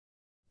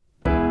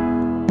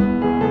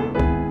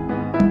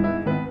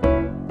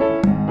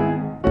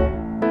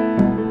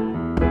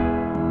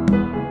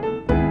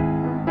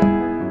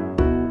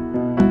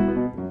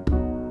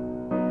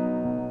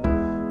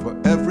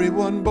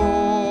everyone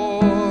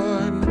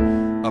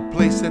born, a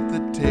place at the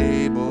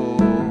table.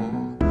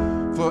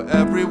 For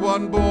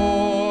everyone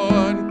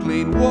born,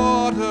 clean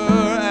water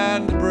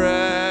and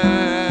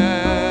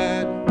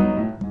bread.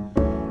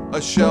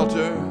 A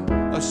shelter,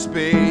 a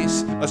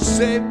space, a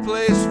safe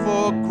place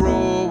for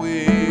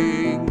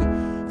growing.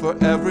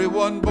 For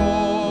everyone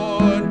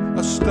born,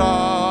 a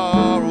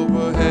star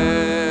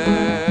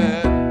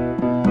overhead.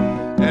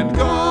 And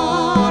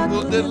God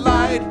will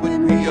delight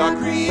when we are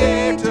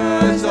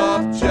creators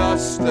of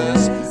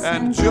justice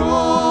and joy,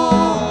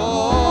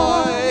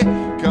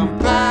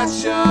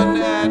 compassion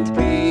and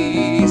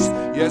peace.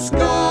 Yes,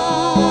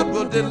 God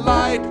will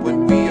delight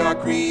when we are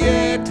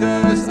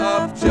creators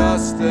of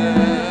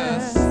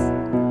justice,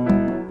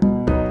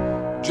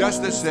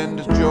 justice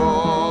and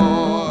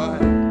joy.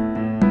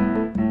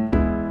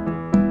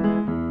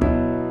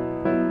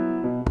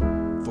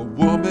 For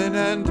woman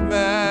and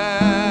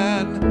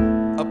man,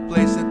 a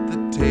place at the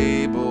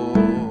table,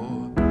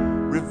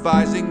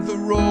 revising the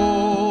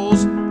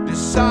roles,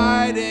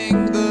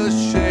 deciding the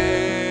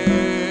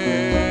share,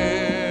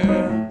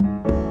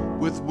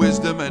 with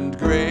wisdom and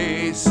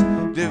grace,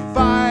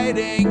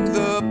 dividing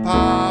the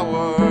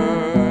power.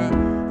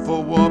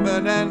 For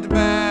woman and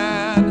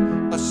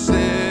man, a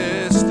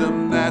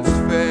system that's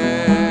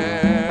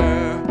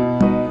fair.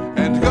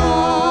 And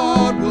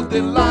God will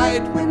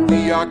delight when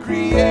we are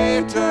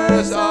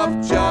creators of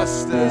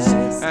justice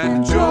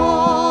and joy,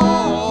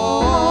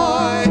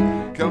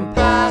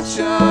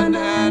 compassion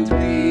and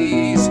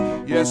peace.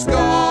 Yes,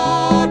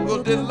 God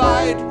will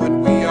delight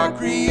when we are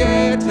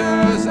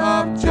creators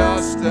of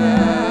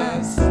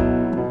justice,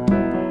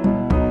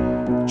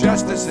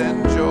 justice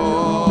and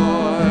joy.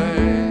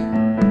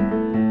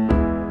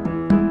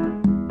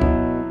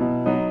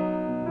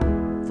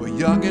 For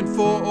young and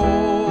for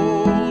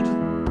old,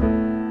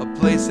 a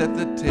place at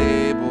the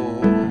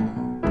table,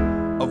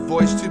 a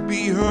voice to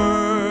be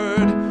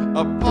heard,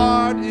 a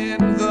part in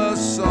the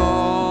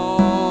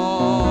song.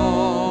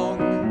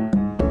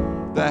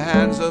 The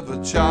hands of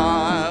a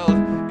child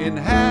in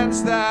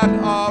hands that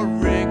are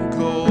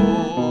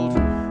wrinkled.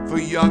 For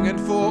young and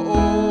for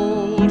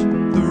old,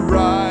 the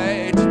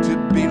right to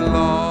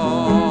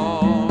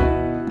belong.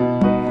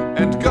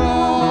 And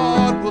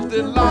God will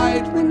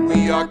delight when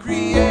we are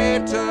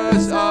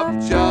creators of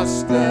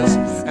justice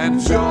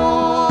and joy,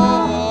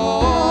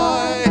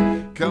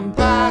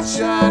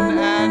 compassion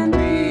and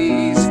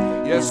peace.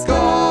 Yes,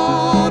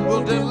 God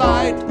will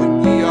delight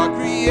when we are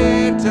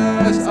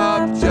creators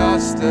of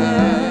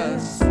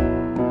justice,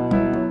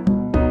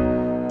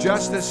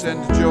 justice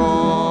and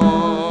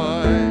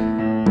joy.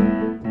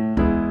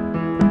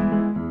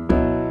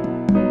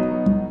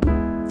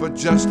 For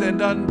just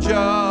and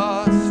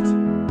unjust,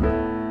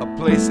 a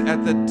place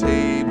at the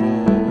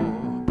table,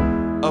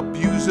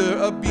 abuser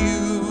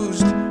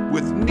abused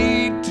with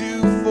need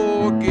to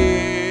forgive.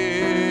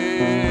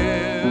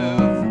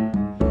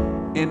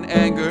 In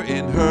anger,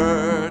 in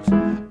hurt,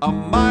 a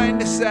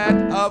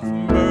mindset of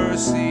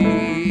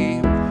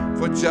mercy.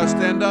 For just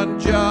and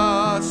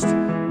unjust,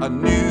 a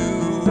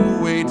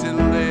new way to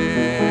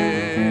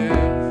live.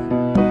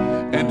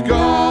 And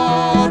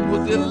God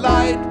will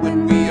delight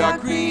when we are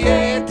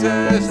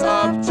creators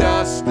of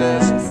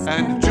justice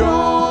and joy,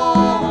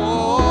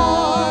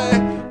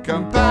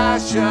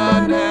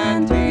 compassion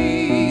and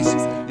peace.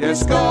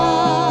 Yes,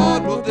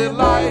 God will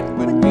delight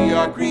when we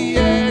are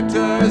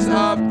creators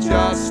of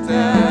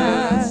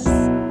justice,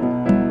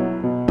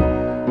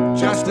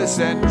 justice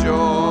and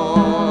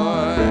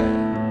joy.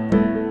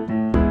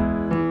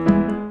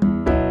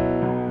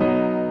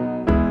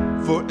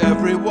 For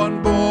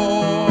everyone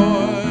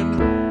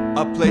born,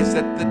 a place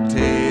at the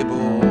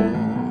table,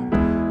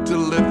 to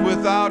live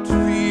without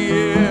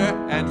fear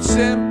and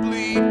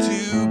simply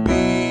to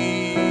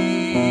be,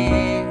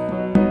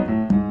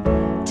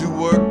 to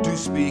work, to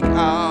speak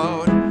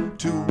out,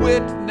 to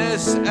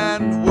witness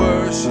and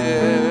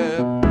worship.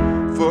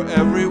 For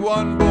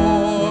everyone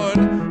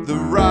born, the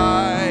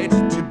right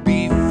to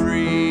be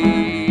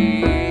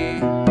free.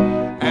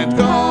 And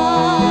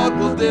God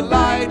will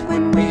delight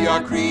when we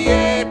are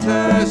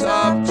creators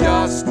of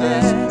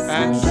justice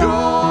and joy,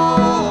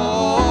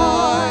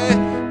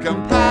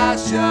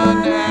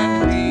 compassion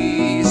and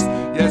peace.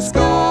 Yes,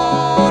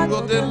 God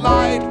will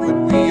delight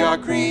when we are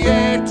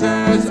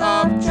creators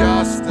of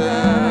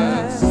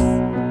justice,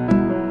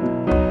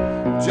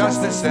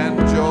 justice and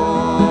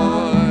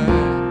joy.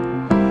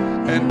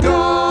 And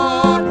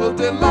God will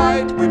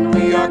delight when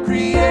we are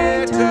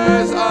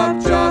creators of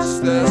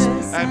justice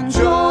and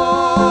joy,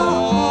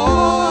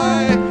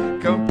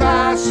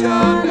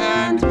 compassion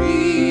and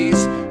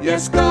peace.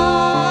 Yes,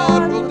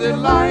 God will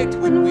delight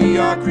when we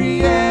are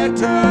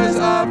creators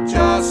of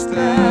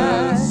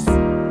justice,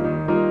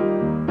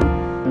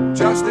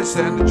 justice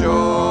and joy,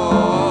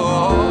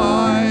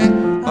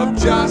 of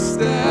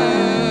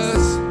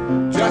justice,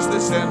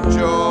 justice and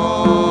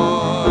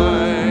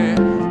joy,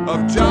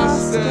 of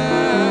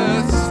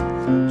justice,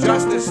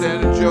 justice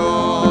and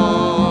joy.